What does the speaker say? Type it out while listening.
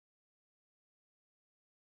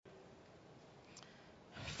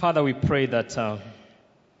Father, we pray that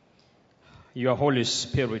your Holy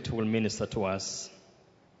Spirit will minister to us.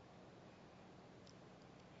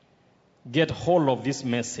 Get hold of this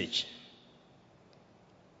message.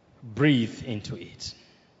 Breathe into it.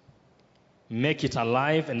 Make it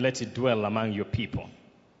alive and let it dwell among your people.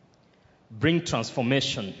 Bring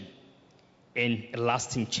transformation and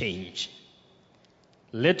lasting change.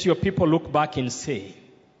 Let your people look back and say,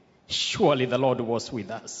 surely the Lord was with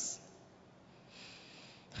us.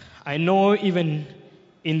 I know even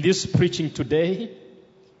in this preaching today,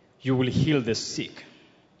 you will heal the sick.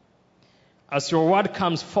 As your word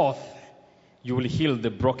comes forth, you will heal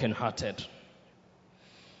the brokenhearted.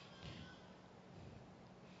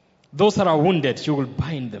 Those that are wounded, you will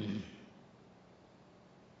bind them.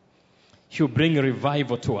 You bring a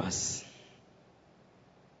revival to us.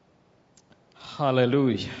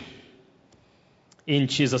 Hallelujah. In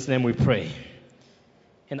Jesus' name we pray.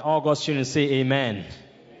 And all God's children say amen.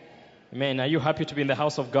 Amen. Are you happy to be in the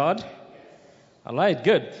house of God? All right,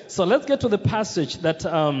 good. So let's get to the passage that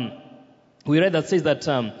we read that says that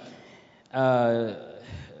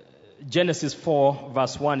Genesis 4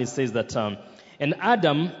 verse 1, it says that and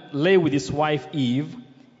Adam lay with his wife Eve,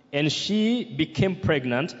 and she became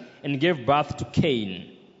pregnant and gave birth to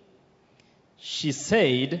Cain. She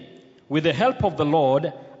said, with the help of the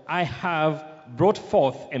Lord, I have brought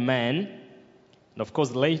forth a man. And of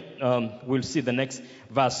course, we'll see the next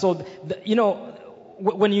verse. So,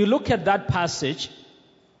 when you look at that passage,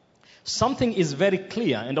 something is very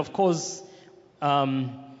clear. And of course,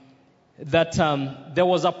 that there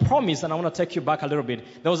was a promise, and I want to take you back a little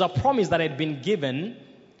bit. There was a promise that had been given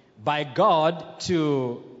by God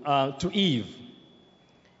to Eve.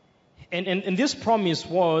 And this promise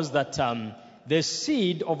was that the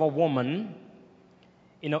seed of a woman,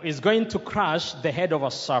 is going to crush the head of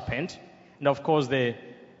a serpent. And of course, the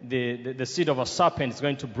seed of a serpent is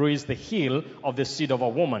going to bruise the heel of the seed of a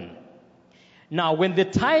woman. Now, when the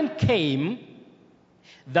time came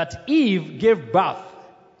that Eve gave birth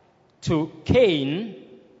to Cain,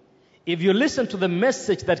 if you listen to the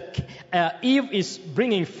message that Eve is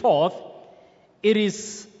bringing forth, it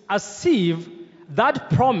is as if that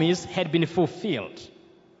promise had been fulfilled.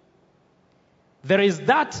 There is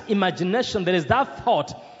that imagination, there is that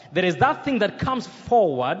thought, there is that thing that comes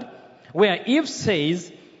forward where Eve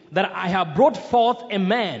says that I have brought forth a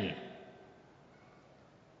man.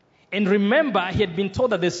 And remember, he had been told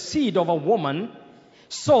that the seed of a woman.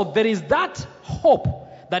 So there is that hope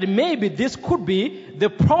that maybe this could be the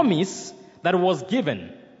promise that was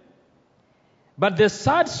given. But the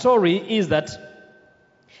sad story is that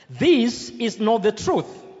this is not the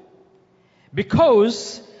truth.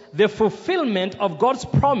 Because the fulfillment of God's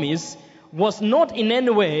promise was not in any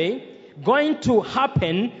way going to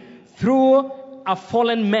happen through a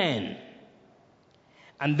fallen man.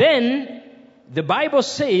 And then the Bible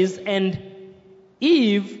says, and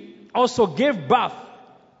Eve also gave birth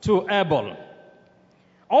to Abel.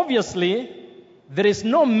 Obviously, there is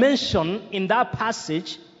no mention in that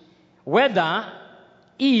passage whether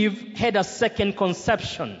Eve had a second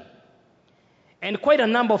conception. And quite a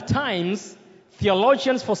number of times,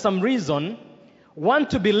 theologians, for some reason, want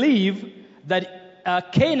to believe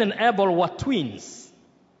that Cain and Abel were twins.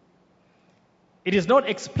 It is not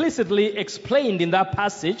explicitly explained in that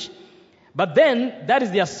passage, but then that is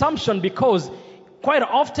the assumption, because quite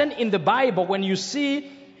often in the Bible, when you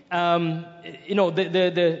see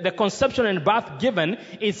the conception and birth given,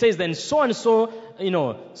 it says then so and so,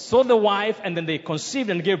 saw the wife, and then they conceived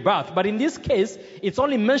and gave birth. But in this case, it's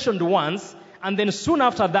only mentioned once, and then soon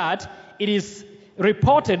after that, it is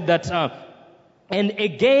reported that, and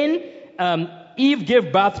again, Eve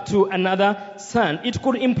gave birth to another son. It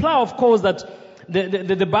could imply, of course, that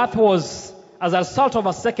the birth was as a result of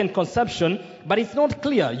a second conception, but it's not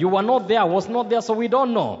clear. You were not there, was not there, so we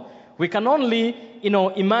don't know. We can only,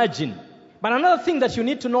 imagine. But another thing that you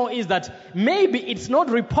need to know is that maybe it's not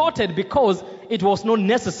reported because it was not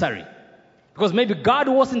necessary. Because maybe God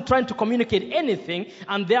wasn't trying to communicate anything,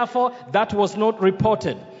 and therefore that was not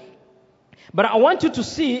reported. But I want you to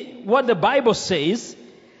see what the Bible says,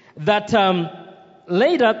 that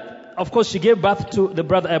later, of course, she gave birth to the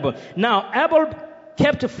brother Abel. Now, Abel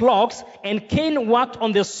kept flocks, and Cain worked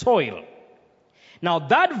on the soil. Now,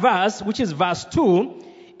 that verse, which is verse 2,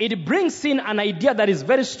 it brings in an idea that is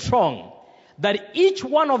very strong, that each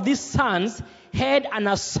one of these sons had an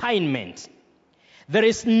assignment. There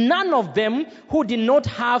is none of them who did not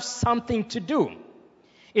have something to do.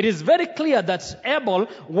 It is very clear that Abel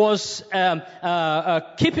was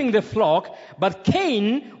keeping the flock, but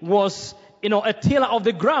Cain was, a tiller of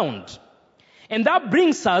the ground. And that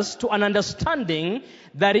brings us to an understanding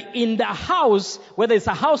that in the house, whether it's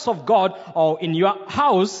a house of God or in your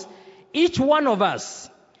house, each one of us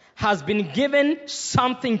has been given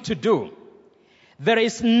something to do. There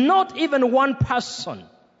is not even one person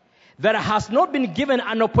that has not been given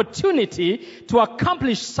an opportunity to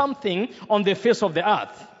accomplish something on the face of the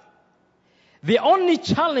earth. The only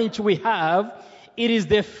challenge we have, it is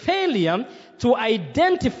the failure to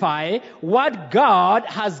identify what God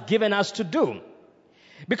has given us to do.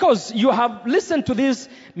 Because you have listened to this,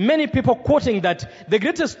 many people quoting that the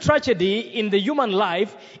greatest tragedy in the human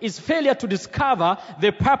life is failure to discover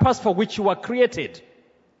the purpose for which you were created.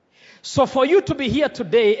 So for you to be here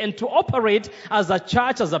today and to operate as a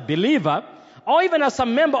church, as a believer, or even as a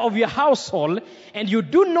member of your household, and you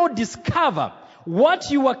do not discover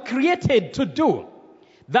what you were created to do,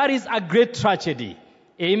 that is a great tragedy.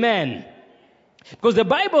 Amen. Because the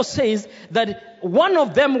Bible says that one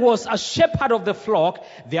of them was a shepherd of the flock,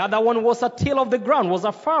 the other one was a till of the ground, was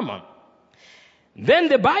a farmer. Then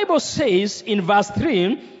the Bible says in verse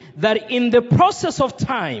 3 that in the process of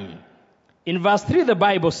time, in verse 3 the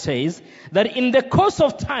Bible says that in the course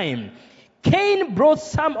of time, Cain brought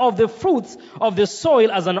some of the fruits of the soil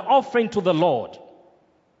as an offering to the Lord.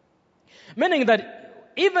 Meaning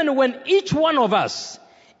that even when each one of us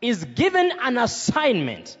is given an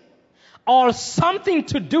assignment or something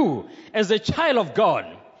to do as a child of God,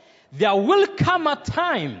 there will come a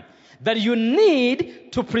time that you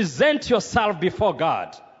need to present yourself before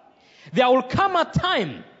God. There will come a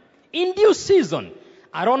time in due season.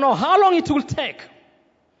 I don't know how long it will take.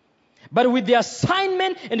 But with the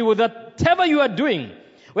assignment and with whatever you are doing,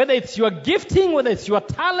 whether it's your gifting, whether it's your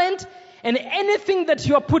talent, and anything that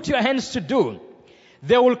you have put your hands to do,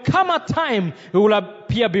 there will come a time you will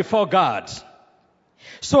appear before God.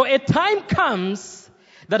 So a time comes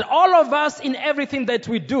that all of us, in everything that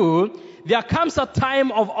we do, there comes a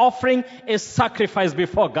time of offering a sacrifice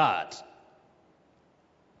before God.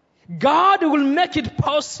 God will make it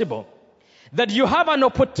possible that you have an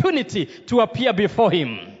opportunity to appear before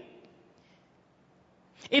Him.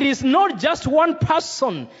 It is not just one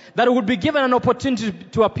person that will be given an opportunity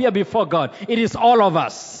to appear before God. It is all of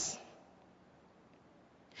us.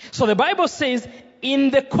 So the Bible says, in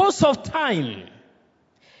the course of time,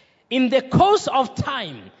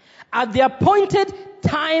 at the appointed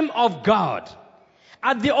time of God,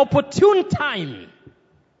 at the opportune time,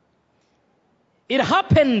 it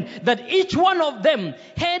happened that each one of them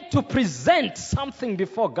had to present something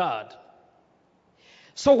before God.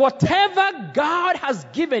 So whatever God has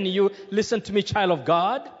given you, listen to me, child of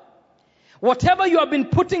God, whatever you have been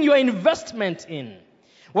putting your investment in,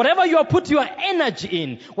 whatever you have put your energy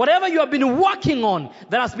in, whatever you have been working on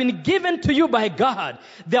that has been given to you by God,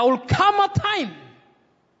 there will come a time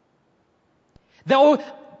that will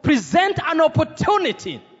present an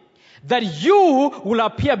opportunity that you will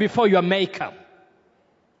appear before your Maker.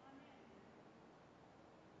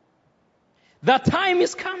 That time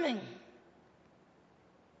is coming.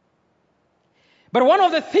 But one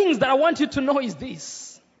of the things that I want you to know is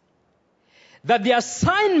this, that the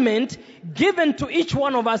assignment given to each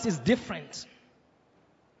one of us is different.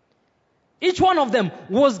 Each one of them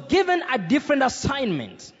was given a different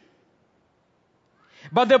assignment.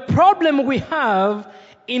 But the problem we have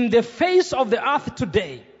in the face of the earth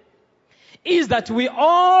today is that we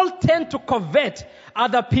all tend to covet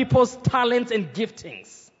other people's talents and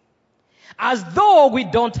giftings, as though we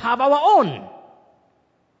don't have our own.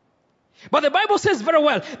 But the Bible says very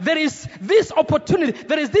well, there is this opportunity,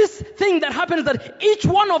 there is this thing that happens that each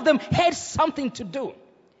one of them had something to do.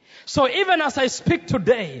 So even as I speak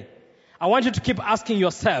today, I want you to keep asking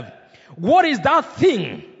yourself, what is that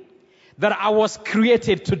thing that I was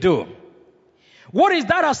created to do? What is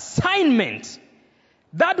that assignment?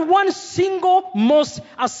 That one single most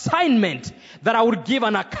assignment that I would give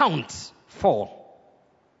an account for.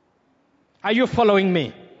 Are you following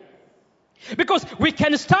me? Because we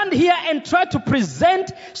can stand here and try to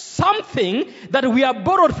present something that we have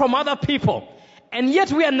borrowed from other people, and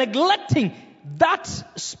yet we are neglecting that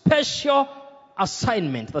special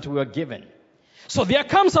assignment that we were given. So there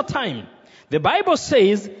comes a time, the Bible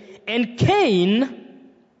says, and Cain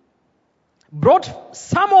brought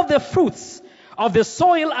some of the fruits of the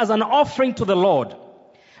soil as an offering to the Lord.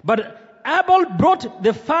 But Abel brought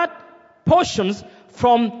the fat portions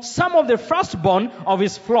from some of the firstborn of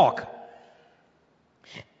his flock.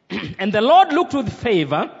 And the Lord looked with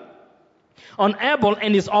favor on Abel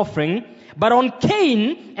and his offering, but on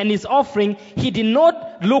Cain and his offering he did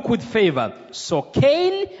not look with favor. So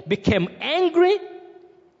Cain became angry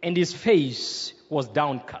and his face was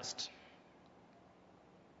downcast.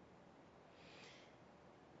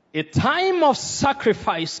 A time of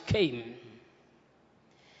sacrifice came.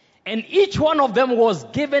 And each one of them was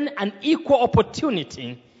given an equal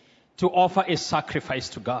opportunity to offer a sacrifice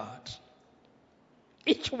to God.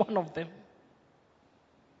 Each one of them.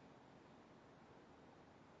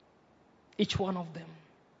 Each one of them.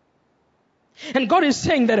 And God is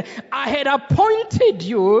saying that I had appointed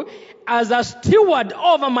you as a steward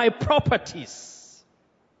over my properties.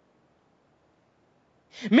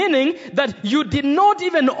 Meaning that you did not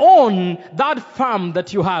even own that farm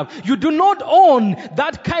that you have. You do not own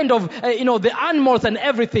that kind of, the animals and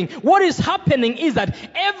everything. What is happening is that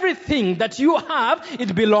everything that you have,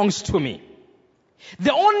 it belongs to me.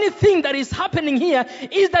 The only thing that is happening here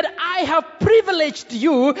is that I have privileged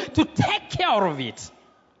you to take care of it.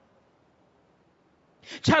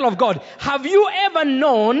 Child of God, have you ever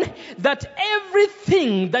known that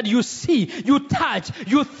everything that you see, you touch,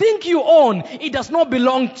 you think you own, it does not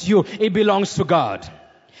belong to you, it belongs to God.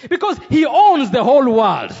 Because He owns the whole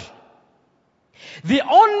world. The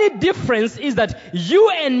only difference is that you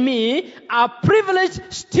and me are privileged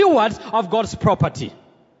stewards of God's property.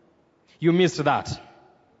 You missed that.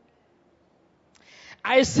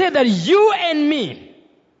 I say that you and me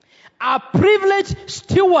are privileged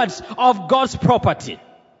stewards of God's property.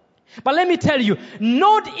 But let me tell you,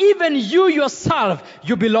 not even you yourself,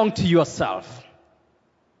 you belong to yourself.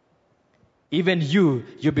 Even you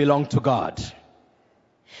belong to God.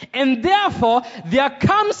 And therefore, there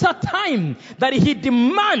comes a time that He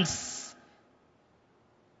demands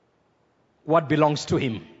what belongs to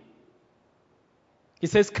Him. He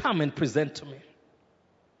says, come and present to me.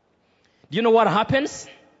 Do you know what happens?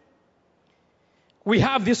 We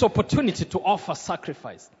have this opportunity to offer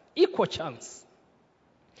sacrifice. Equal chance.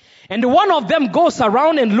 And one of them goes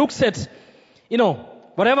around and looks at,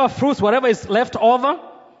 whatever fruits, whatever is left over,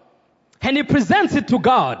 and he presents it to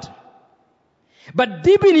God. But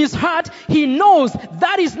deep in his heart, he knows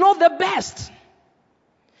that is not the best.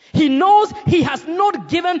 He knows he has not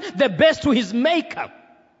given the best to his Maker.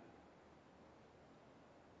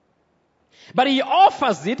 But he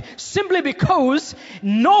offers it simply because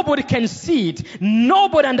nobody can see it,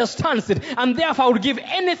 nobody understands it, and therefore I will give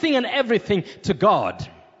anything and everything to God.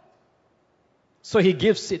 So he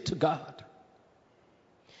gives it to God.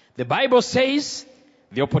 The Bible says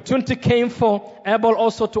the opportunity came for Abel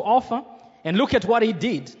also to offer, and look at what he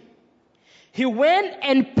did. He went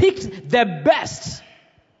and picked the best,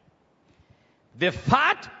 the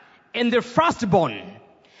fat and the firstborn.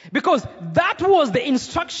 Because that was the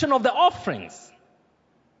instruction of the offerings.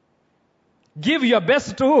 Give your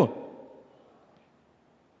best to who?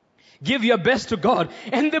 Give your best to God.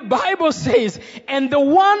 And the Bible says, and the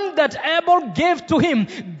one that Abel gave to him,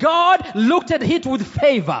 God looked at it with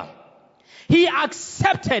favor. He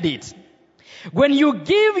accepted it. When you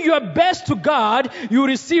give your best to God, you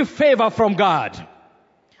receive favor from God.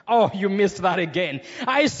 Oh, you missed that again.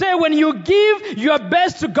 I say when you give your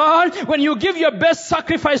best to God, when you give your best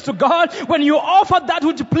sacrifice to God, when you offer that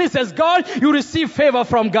which pleases God, you receive favor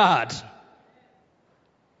from God.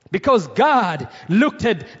 Because God looked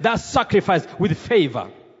at that sacrifice with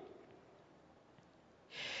favor.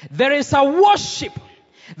 There is a worship.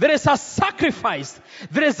 There is a sacrifice.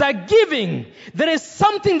 There is a giving. There is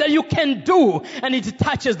something that you can do and it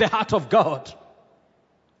touches the heart of God.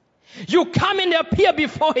 You come and appear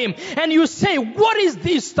before Him and you say, what is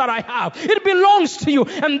this that I have? It belongs to you.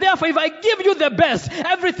 And therefore, if I give you the best,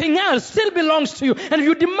 everything else still belongs to you. And if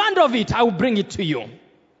you demand of it, I will bring it to you.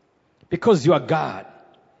 Because you are God.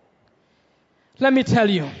 Let me tell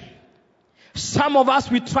you, some of us,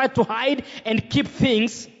 we try to hide and keep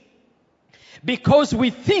things because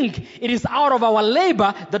we think it is out of our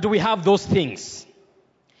labor that we have those things.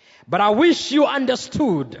 But I wish you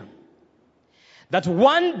understood that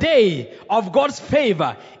one day of God's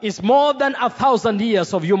favor is more than 1,000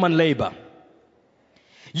 years of human labor.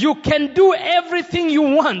 You can do everything you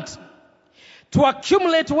want to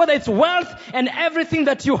accumulate, whether it's wealth and everything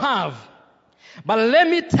that you have. But let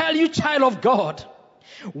me tell you, child of God,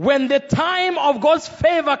 when the time of God's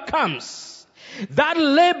favor comes, that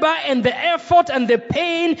labor and the effort and the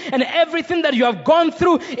pain and everything that you have gone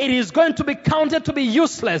through, it is going to be counted to be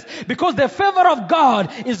useless because the favor of God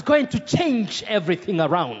is going to change everything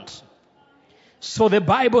around. So the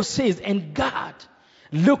Bible says, and God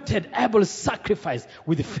looked at Abel's sacrifice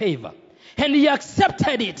with favor and He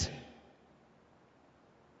accepted it.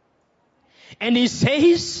 And He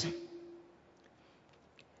says,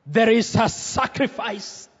 there is a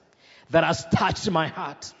sacrifice that has touched my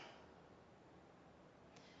heart.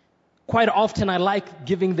 Quite often I like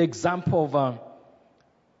giving the example of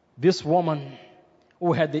this woman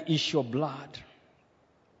who had the issue of blood.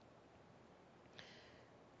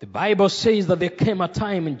 The Bible says that there came a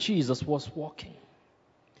time when Jesus was walking.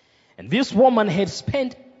 And this woman had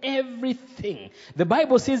spent everything. The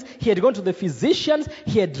Bible says he had gone to the physicians,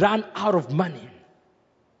 he had run out of money.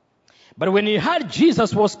 But when he heard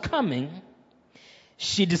Jesus was coming,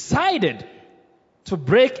 she decided to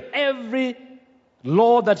break every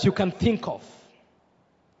law that you can think of,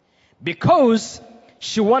 because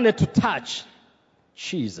she wanted to touch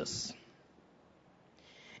Jesus.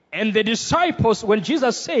 And the disciples, when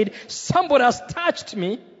Jesus said, somebody has touched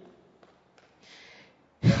me,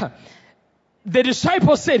 the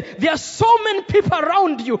disciples said, there are so many people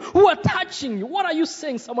around you who are touching you. What are you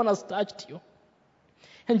saying? Someone has touched you.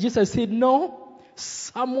 And Jesus said, no,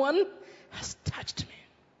 someone has touched me.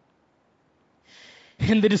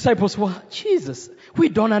 And the disciples were, Jesus, we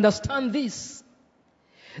don't understand this.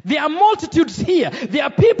 There are multitudes here. There are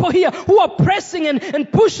people here who are pressing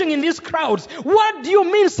and pushing in these crowds. What do you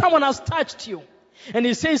mean someone has touched you? And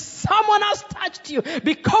he says, someone has touched you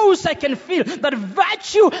because I can feel that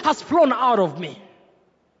virtue has flown out of me.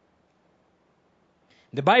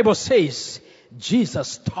 The Bible says Jesus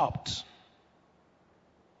stopped.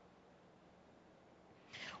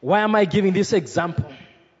 Why am I giving this example?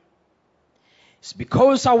 It's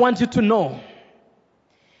because I want you to know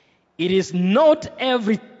it is not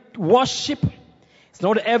every worship, it's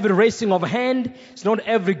not every raising of hand, it's not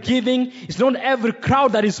every giving, it's not every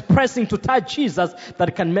crowd that is pressing to touch Jesus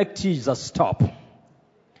that can make Jesus stop.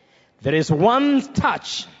 There is one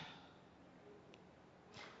touch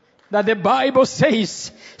that the Bible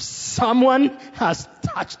says, someone has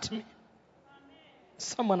touched me.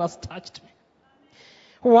 Someone has touched me.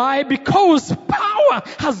 Why? Because power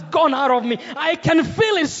has gone out of me. I can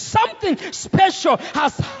feel it. Something special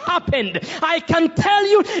has happened. I can tell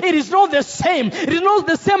you it is not the same. It is not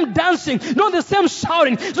the same dancing, not the same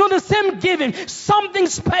shouting, it's not the same giving. Something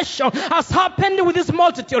special has happened with this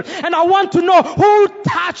multitude. And I want to know who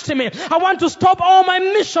touched me. I want to stop all my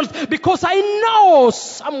missions because I know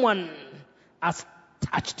someone has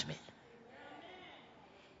touched me.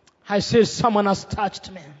 I say someone has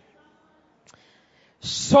touched me.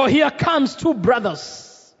 So here comes two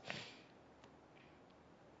brothers.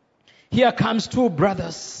 Here comes two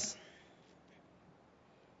brothers.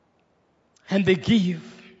 And they give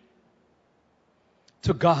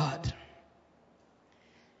to God.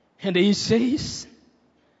 And he says,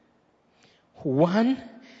 one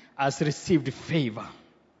has received favor.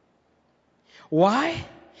 Why?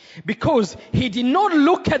 Because he did not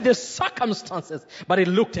look at the circumstances, but he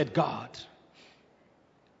looked at God.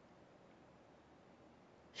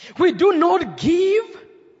 We do not give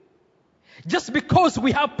just because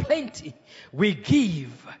we have plenty. We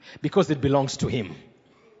give because it belongs to him.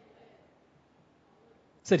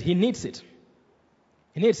 Said he needs it.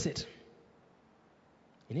 He needs it.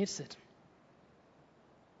 He needs it.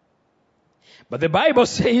 But the Bible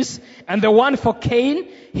says, and the one for Cain,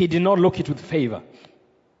 he did not look it with favor.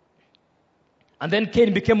 And then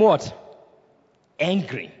Cain became what?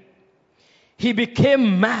 Angry. He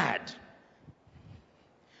became mad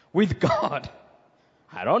with God.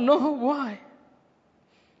 I don't know why.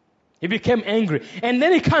 He became angry. And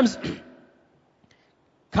then he comes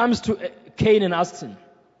to Cain and asks him,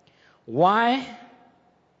 why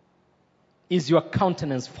is your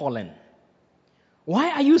countenance fallen?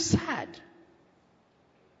 Why are you sad?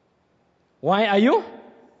 Why are you?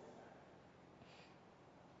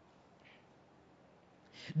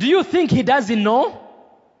 Do you think he doesn't know?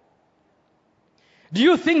 Do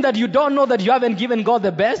you think that you don't know that you haven't given God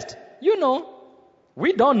the best? You know.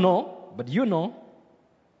 We don't know, but you know.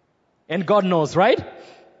 And God knows, right?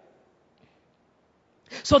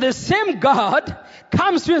 So the same God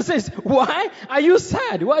comes to you and says, why are you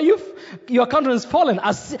sad? Why are your countenance fallen?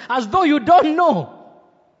 As though you don't know.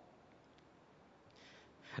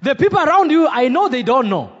 The people around you, I know they don't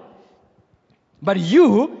know. But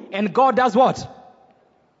you and God does what?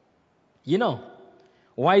 You know.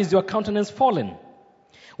 Why is your countenance fallen?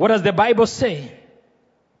 What does the Bible say?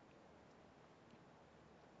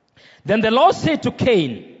 Then the Lord said to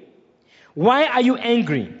Cain, why are you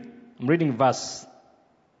angry? I'm reading verse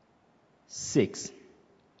 6.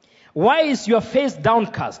 Why is your face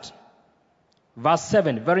downcast? Verse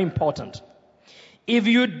 7, very important. If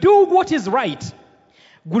you do what is right,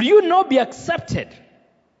 will you not be accepted?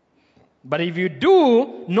 But if you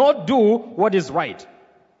do not do what is right,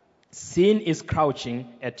 sin is crouching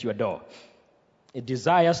at your door. It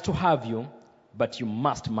desires to have you, but you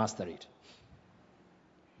must master it.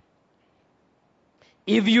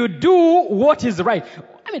 If you do what is right,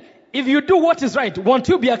 if you do what is right, won't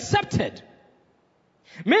you be accepted?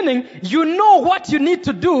 Meaning, you know what you need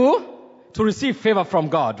to do to receive favor from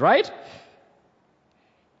God, right?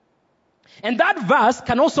 And that verse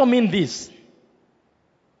can also mean this.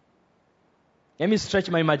 Let me stretch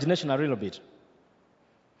my imagination a little bit.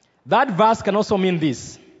 That verse can also mean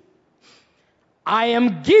this. I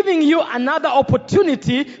am giving you another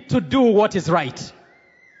opportunity to do what is right.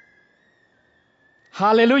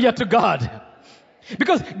 Hallelujah to God.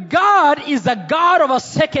 Because God is a God of a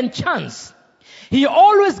second chance. He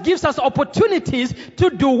always gives us opportunities to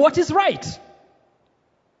do what is right.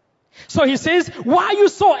 So he says, why are you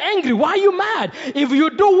so angry? Why are you mad? If you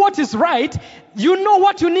do what is right, you know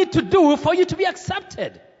what you need to do for you to be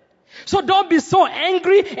accepted. So don't be so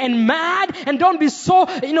angry and mad, and don't be so,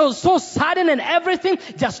 so sudden and everything.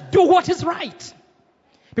 Just do what is right.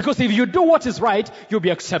 Because if you do what is right, you'll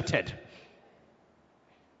be accepted.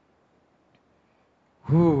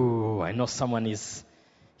 Ooh, I know someone is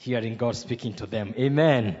hearing God speaking to them.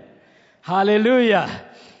 Amen. Hallelujah.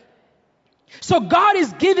 So God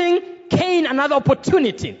is giving Cain another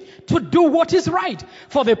opportunity to do what is right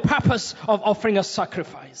for the purpose of offering a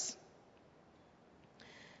sacrifice.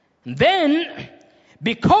 Then,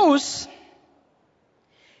 because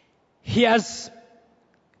he has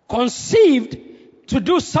conceived to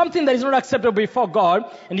do something that is not acceptable before God,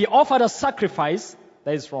 and he offered a sacrifice,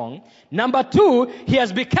 that is wrong. Number two, he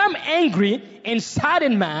has become angry and sad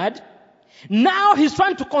and mad. Now he's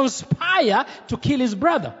trying to conspire to kill his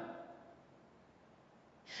brother.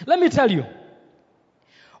 Let me tell you,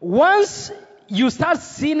 once you start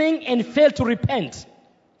sinning and fail to repent,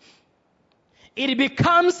 it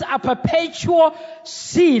becomes a perpetual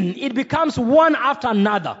sin. It becomes one after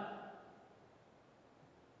another.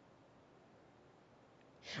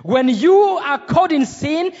 When you are caught in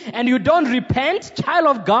sin and you don't repent, child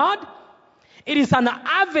of God, it is an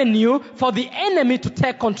avenue for the enemy to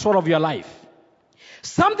take control of your life.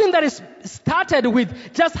 Something that is started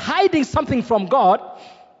with just hiding something from God,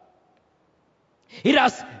 it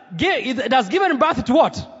has given birth to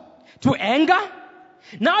what? To anger.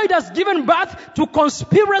 Now it has given birth to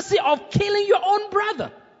conspiracy of killing your own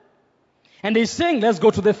brother. And he's saying, let's go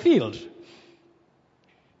to the field.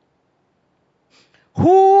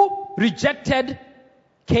 Who rejected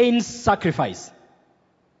Cain's sacrifice?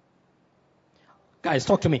 Guys,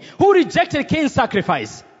 talk to me. Who rejected Cain's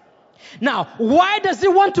sacrifice? Now, why does he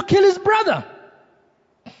want to kill his brother?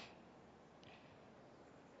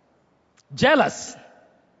 Jealous.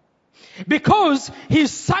 Because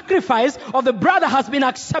his sacrifice of the brother has been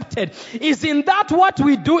accepted. Isn't that what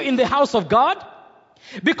we do in the house of God?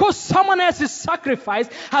 Because someone else's sacrifice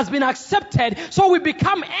has been accepted, so we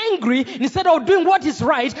become angry instead of doing what is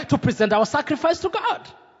right to present our sacrifice to God.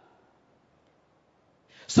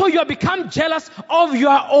 So you have become jealous of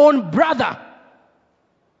your own brother.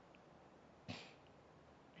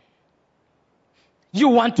 You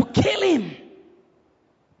want to kill him.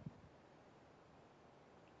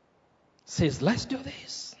 Says, let's do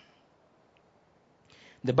this.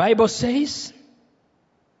 The Bible says,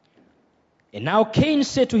 and now Cain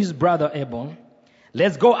said to his brother Abel,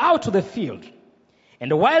 let's go out to the field.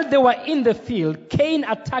 And while they were in the field, Cain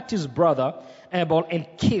attacked his brother Abel and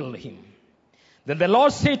killed him. Then the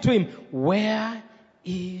Lord said to him, where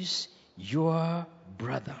is your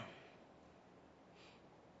brother?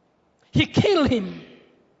 He killed him.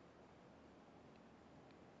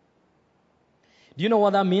 Do you know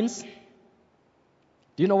what that means?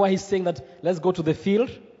 Do you know why he's saying that, let's go to the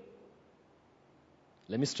field?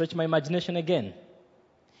 Let me stretch my imagination again.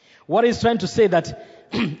 What he's trying to say that,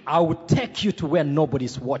 I will take you to where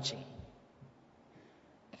nobody's watching.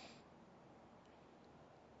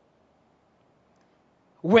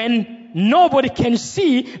 When nobody can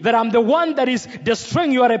see that I'm the one that is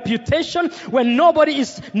destroying your reputation, when nobody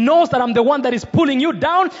knows that I'm the one that is pulling you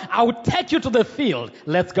down, I will take you to the field.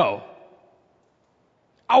 Let's go.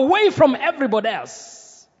 Away from everybody else.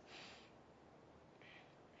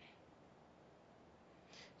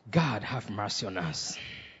 God have mercy on us.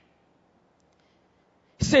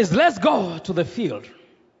 He says, let's go to the field.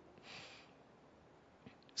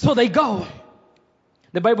 So they go.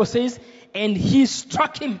 The Bible says, and he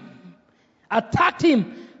struck him, attacked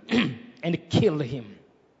him, and killed him.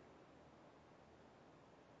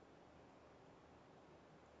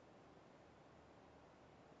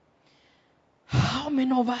 How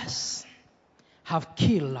many of us have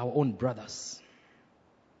killed our own brothers?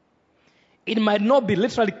 It might not be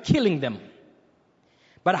literally killing them,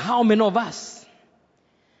 but how many of us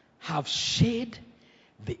have shed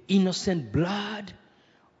the innocent blood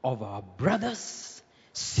of our brothers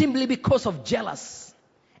simply because of jealous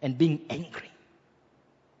and being angry?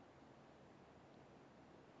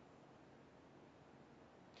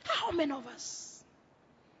 How many of us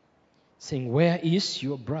saying, where is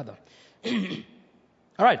your brother?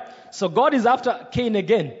 All right. So God is after Cain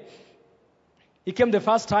again. He came the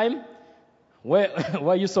first time. Where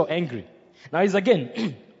are you so angry? Now he's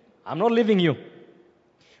again. I'm not leaving you.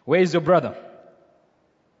 Where is your brother?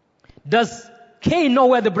 Does Cain know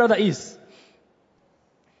where the brother is?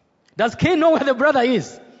 Does Cain know where the brother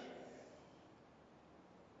is?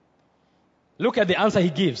 Look at the answer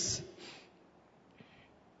he gives.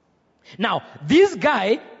 Now, this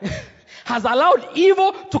guy has allowed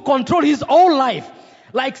evil to control his whole life.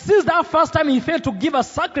 Like since that first time he failed to give a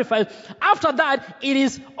sacrifice, after that it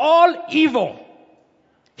is all evil.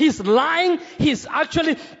 He's lying, he's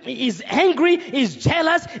angry, he's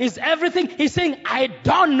jealous, he's everything. He's saying, I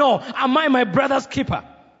don't know, am I my brother's keeper?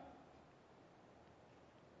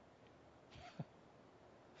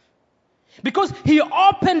 Because he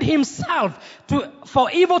opened himself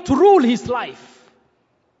for evil to rule his life.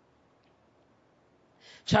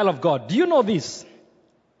 Child of God, do you know this?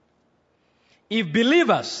 If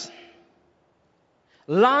believers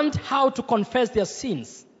learned how to confess their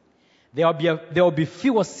sins, there will be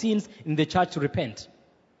fewer sins in the church to repent.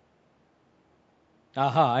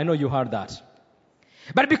 I know you heard that.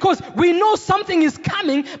 But because we know something is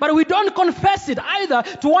coming, but we don't confess it either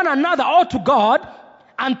to one another or to God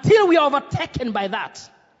until we are overtaken by that.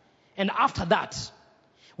 And after that,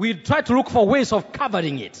 we try to look for ways of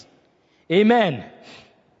covering it. Amen.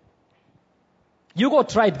 You go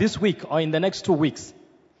try it this week or in the next 2 weeks.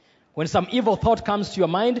 When some evil thought comes to your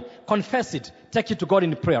mind, confess it. Take it to God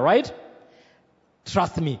in prayer, right?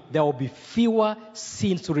 Trust me, there will be fewer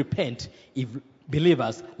sins to repent if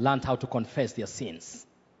believers learn how to confess their sins.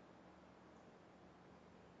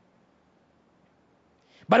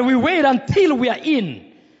 But we wait until we are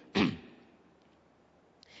in.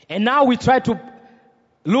 And now we try to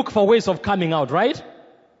look for ways of coming out, right?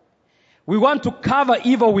 We want to cover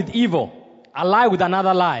evil with evil. A lie with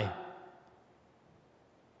another lie.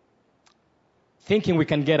 Thinking we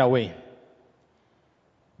can get away.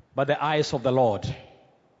 But the eyes of the Lord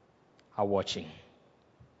are watching.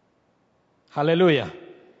 Hallelujah.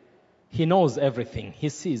 He knows everything. He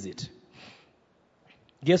sees it.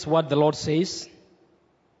 Guess what the Lord says?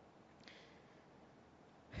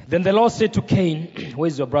 Then the Lord said to Cain, where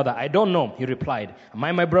is your brother? I don't know, he replied. Am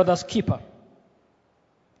I my brother's keeper?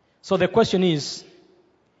 So the question is,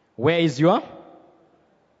 where's your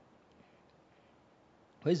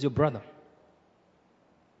brother?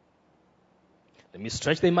 Let me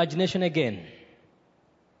stretch the imagination again.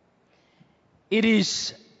 It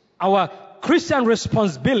is our Christian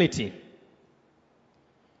responsibility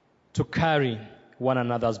to carry one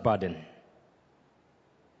another's burden.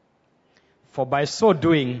 For by so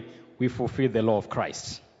doing, we fulfill the law of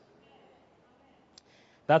Christ.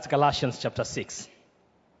 That's Galatians chapter 6.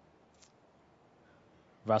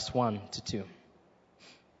 Verse 1 to 2.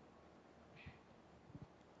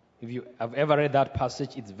 If you have ever read that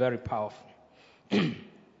passage, it's very powerful.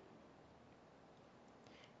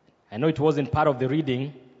 I know it wasn't part of the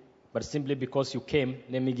reading, but simply because you came,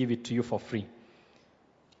 let me give it to you for free.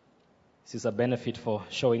 This is a benefit for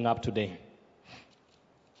showing up today.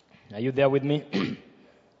 Are you there with me?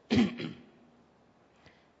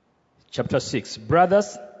 Chapter 6.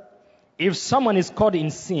 Brothers, if someone is caught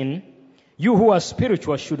in sin, you who are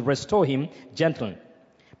spiritual should restore him gently.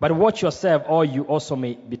 But watch yourself, or you also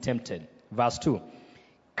may be tempted. Verse 2.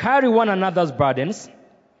 Carry one another's burdens,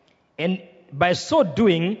 and by so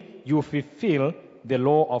doing, you fulfill the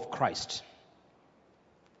law of Christ.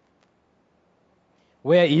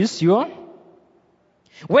 Where is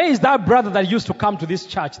that brother that used to come to this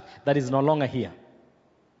church that is no longer here?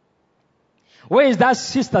 Where is that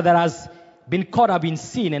sister that has been caught up in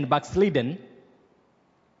sin and backslidden?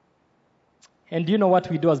 And do you know what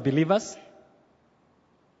we do as believers?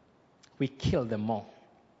 We kill them all.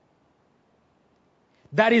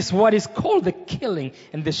 That is what is called the killing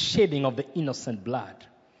and the shedding of the innocent blood.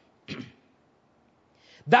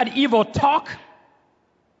 That evil talk,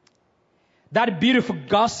 that beautiful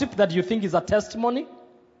gossip that you think is a testimony,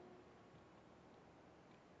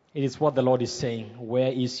 it is what the Lord is saying.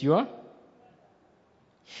 Where is your?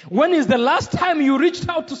 When is the last time you reached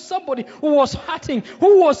out to somebody who was hurting,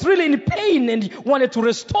 who was really in pain, and you wanted to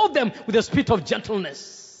restore them with a spirit of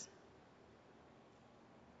gentleness?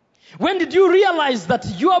 When did you realize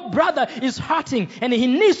that your brother is hurting and he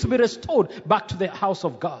needs to be restored back to the house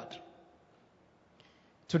of God?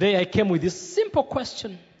 Today I came with this simple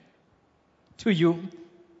question to you.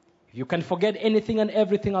 If you can forget anything and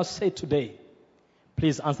everything I'll say today,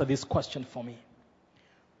 please answer this question for me.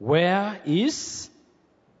 Where is?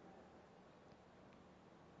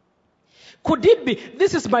 Could it be,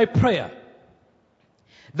 this is my prayer,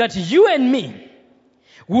 that you and me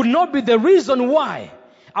would not be the reason why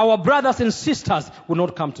our brothers and sisters will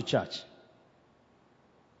not come to church.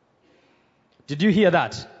 Did you hear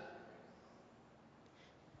that?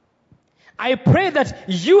 I pray that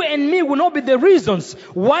you and me will not be the reasons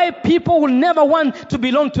why people will never want to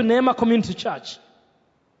belong to Neema Community Church.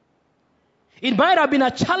 It might have been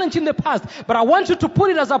a challenge in the past, but I want you to put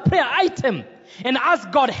it as a prayer item and ask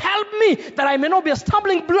God, help me that I may not be a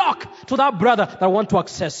stumbling block to that brother that want to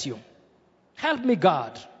access you. Help me,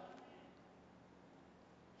 God.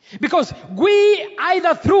 Because we,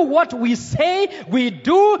 either through what we say, we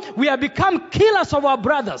do, we have become killers of our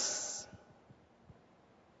brothers.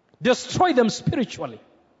 Destroy them spiritually.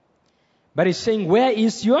 But he's saying, where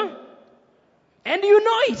is your? And you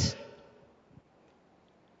know it.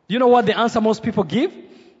 You know what the answer most people give?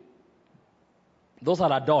 Those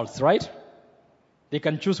are adults, right? They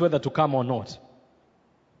can choose whether to come or not.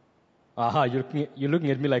 You're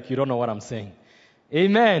looking at me like you don't know what I'm saying.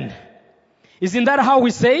 Amen. Isn't that how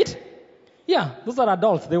we say it? Yeah, those are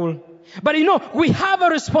adults. They will. But we have a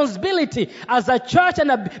responsibility as a church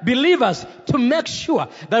and believers to make sure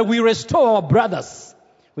that we restore our brothers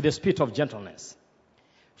with the spirit of gentleness.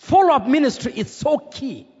 Follow-up ministry is so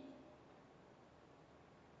key.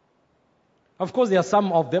 Of course, there are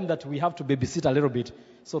some of them that we have to babysit a little bit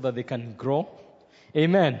so that they can grow.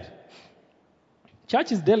 Amen.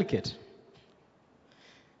 Church is delicate.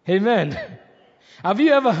 Amen. Have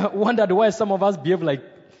you ever wondered why some of us behave like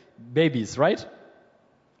babies, right?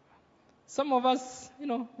 Some of us,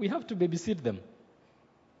 we have to babysit them.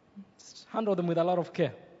 Just handle them with a lot of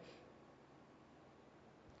care.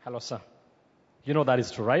 Hello, sir. You know that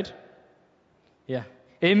is true, right? Yeah.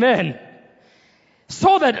 Amen.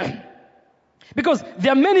 So that, because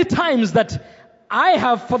there are many times that I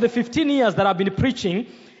have, for the 15 years that I've been preaching,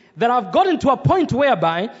 that I've gotten to a point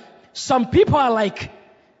whereby some people are like,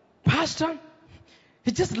 Pastor,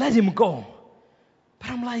 you just let him go.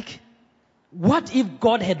 But I'm like, what if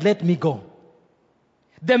God had let me go?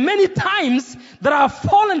 There are many times that I've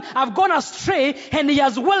fallen, I've gone astray, and he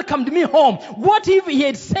has welcomed me home. What if he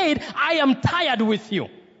had said, I am tired with you?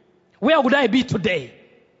 Where would I be today?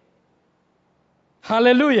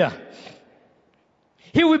 Hallelujah.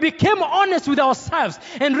 We became honest with ourselves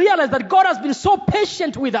and realized that God has been so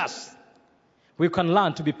patient with us. We can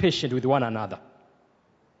learn to be patient with one another.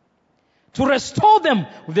 To restore them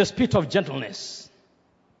with the spirit of gentleness.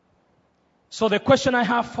 So the question I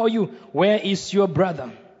have for you, where is your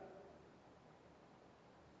brother?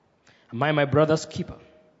 Am I my brother's keeper?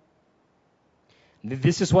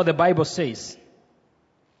 This is what the Bible says.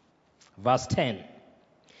 Verse 10.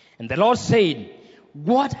 And the Lord said,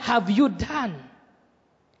 what have you done?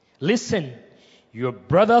 Listen, your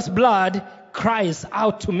brother's blood cries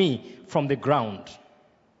out to me from the ground.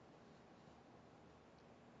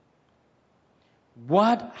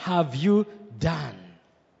 What have you done?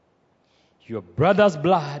 Your brother's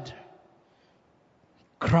blood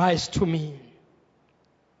cries to me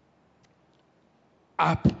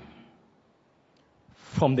up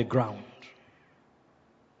from the ground.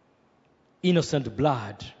 Innocent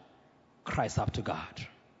blood cries up to God.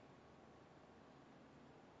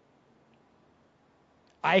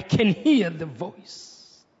 I can hear the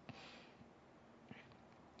voice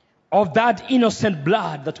of that innocent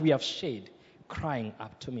blood that we have shed crying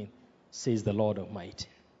up to me, says the Lord Almighty.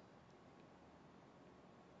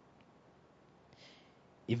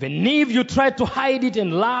 Even if you try to hide it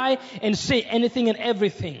and lie and say anything and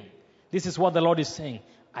everything, this is what the Lord is saying.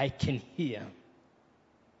 I can hear.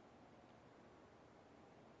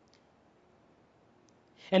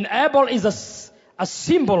 And Abel is a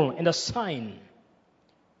symbol and a sign,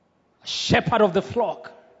 a shepherd of the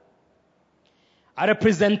flock, a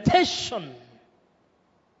representation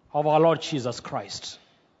of our Lord Jesus Christ.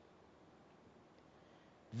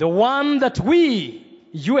 The one that we,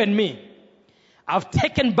 you and me, have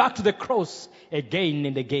taken back to the cross again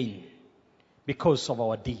and again because of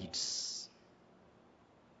our deeds.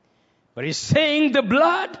 But he's saying the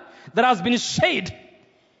blood that has been shed,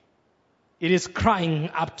 it is crying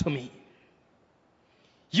up to me.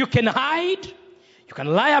 You can hide, you can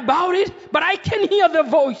lie about it, but I can hear the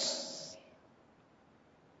voice.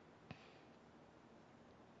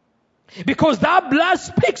 Because that blood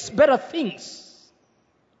speaks better things.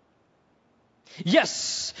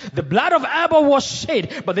 Yes, the blood of Abel was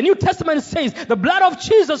shed, but the New Testament says the blood of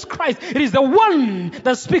Jesus Christ, it is the one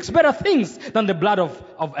that speaks better things than the blood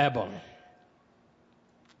of Abel.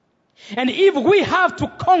 And if we have to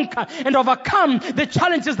conquer and overcome the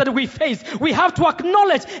challenges that we face, we have to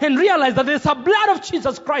acknowledge and realize that there's a blood of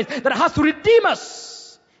Jesus Christ that has to redeem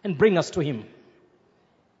us and bring us to Him.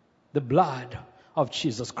 The blood of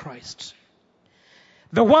Jesus Christ.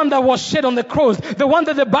 The one that was shed on the cross. The one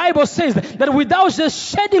that the Bible says that without the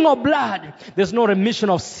shedding of blood, there's no remission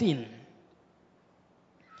of sin.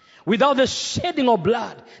 Without the shedding of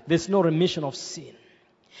blood, there's no remission of sin.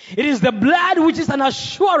 It is the blood which is an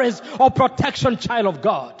assurance of protection, child of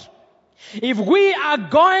God. If we are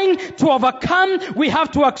going to overcome, we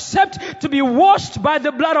have to accept to be washed by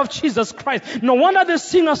the blood of Jesus Christ. No wonder the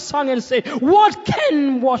singer sang and said, what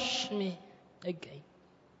can wash me again?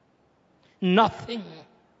 Nothing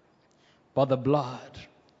but the blood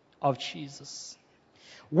of Jesus.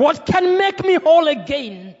 What can make me whole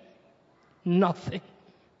again? Nothing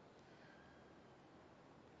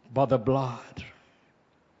but the blood.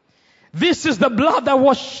 This is the blood that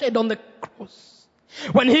was shed on the cross.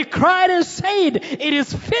 When he cried and said, it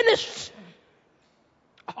is finished.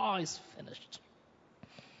 Oh, it's finished.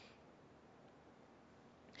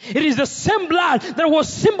 It is the same blood that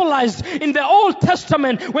was symbolized in the Old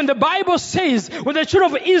Testament when the Bible says, when the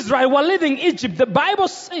children of Israel were leaving Egypt, the Bible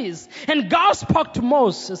says, and God spoke to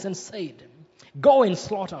Moses and said, go and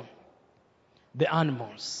slaughter the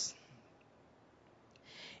animals.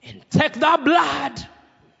 And take that blood,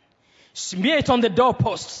 smear it on the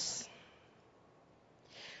doorposts,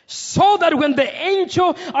 so that when the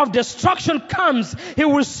angel of destruction comes, he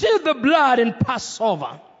will see the blood and pass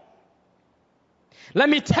over. Let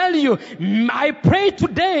me tell you, I pray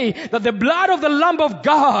today that the blood of the Lamb of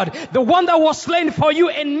God, the one that was slain for you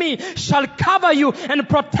and me, shall cover you and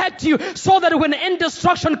protect you, so that when any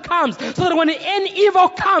destruction comes, so that when any evil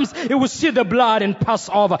comes, you will see the blood and pass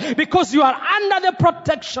over. Because you are under the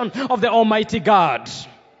protection of the Almighty God.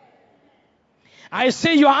 I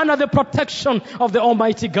say you are under the protection of the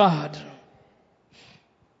Almighty God.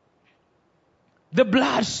 The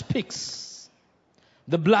blood speaks.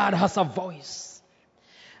 The blood has a voice.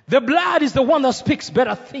 The blood is the one that speaks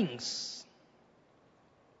better things.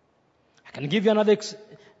 I can give you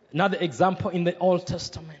another example in the Old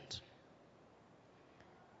Testament.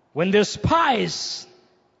 When the spies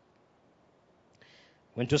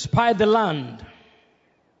went to spy the land,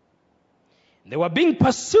 they were being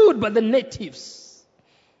pursued by the natives.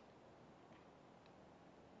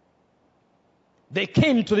 They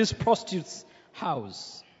came to this prostitute's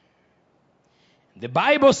house. The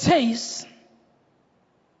Bible says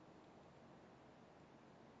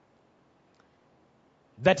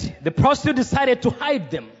that the prostitute decided to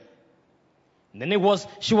hide them. And then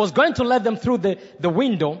she was going to let them through the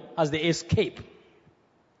window as they escape.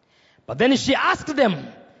 But then she asked them,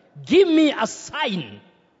 give me a sign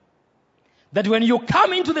that when you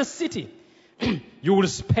come into the city, you will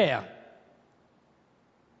spare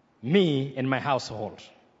me and my household.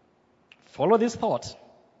 Follow this thought.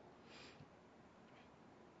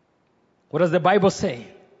 What does the Bible say?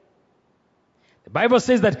 The Bible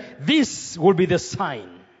says that this will be the sign.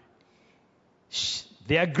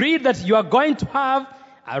 They agreed that you are going to have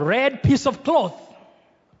a red piece of cloth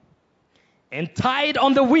and tied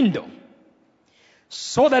on the window,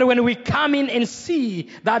 so that when we come in and see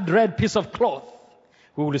that red piece of cloth,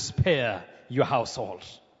 we will spare your household.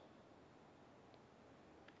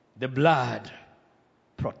 The blood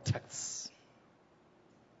protects.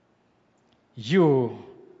 You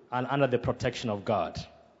are under the protection of God.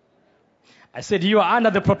 I said you are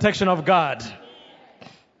under the protection of God.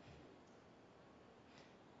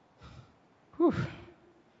 Whew.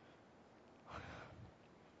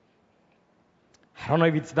 I don't know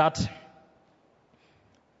if it's that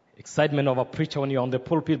excitement of a preacher when you're on the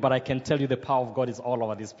pulpit, but I can tell you the power of God is all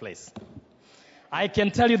over this place. I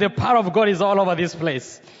can tell you the power of God is all over this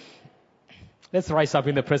place. Let's rise up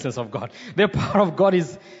in the presence of God. The power of God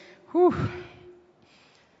is... Whew.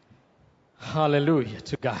 Hallelujah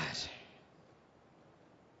to God.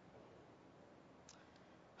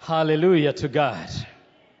 Hallelujah to God.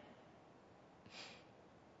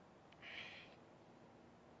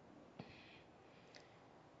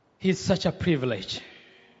 It's such a privilege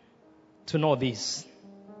to know this.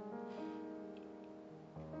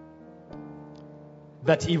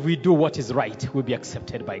 That if we do what is right, we'll be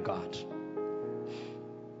accepted by God.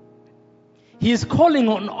 He is calling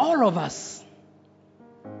on all of us.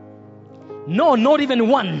 No, not even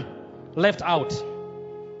one left out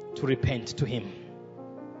to repent to Him.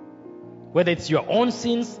 Whether it's your own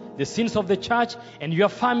sins, the sins of the church, and your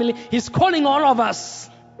family, He's calling all of us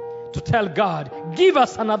to tell God, give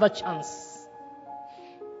us another chance.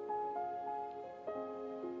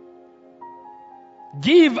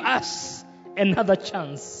 Give us another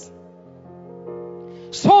chance.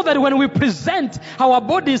 So that when we present our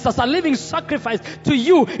bodies as a living sacrifice to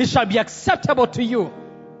you, it shall be acceptable to you.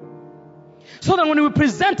 So that when we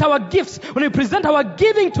present our gifts, when we present our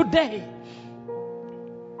giving today,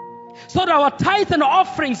 So that our tithes and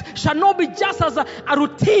offerings shall not be just as a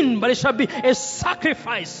routine, but it shall be a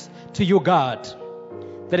sacrifice to you, God,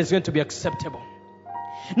 that is going to be acceptable.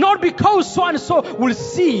 Not because so and so will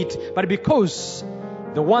see it, but because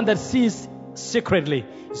the one that sees secretly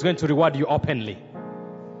is going to reward you openly.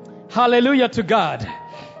 Hallelujah to God.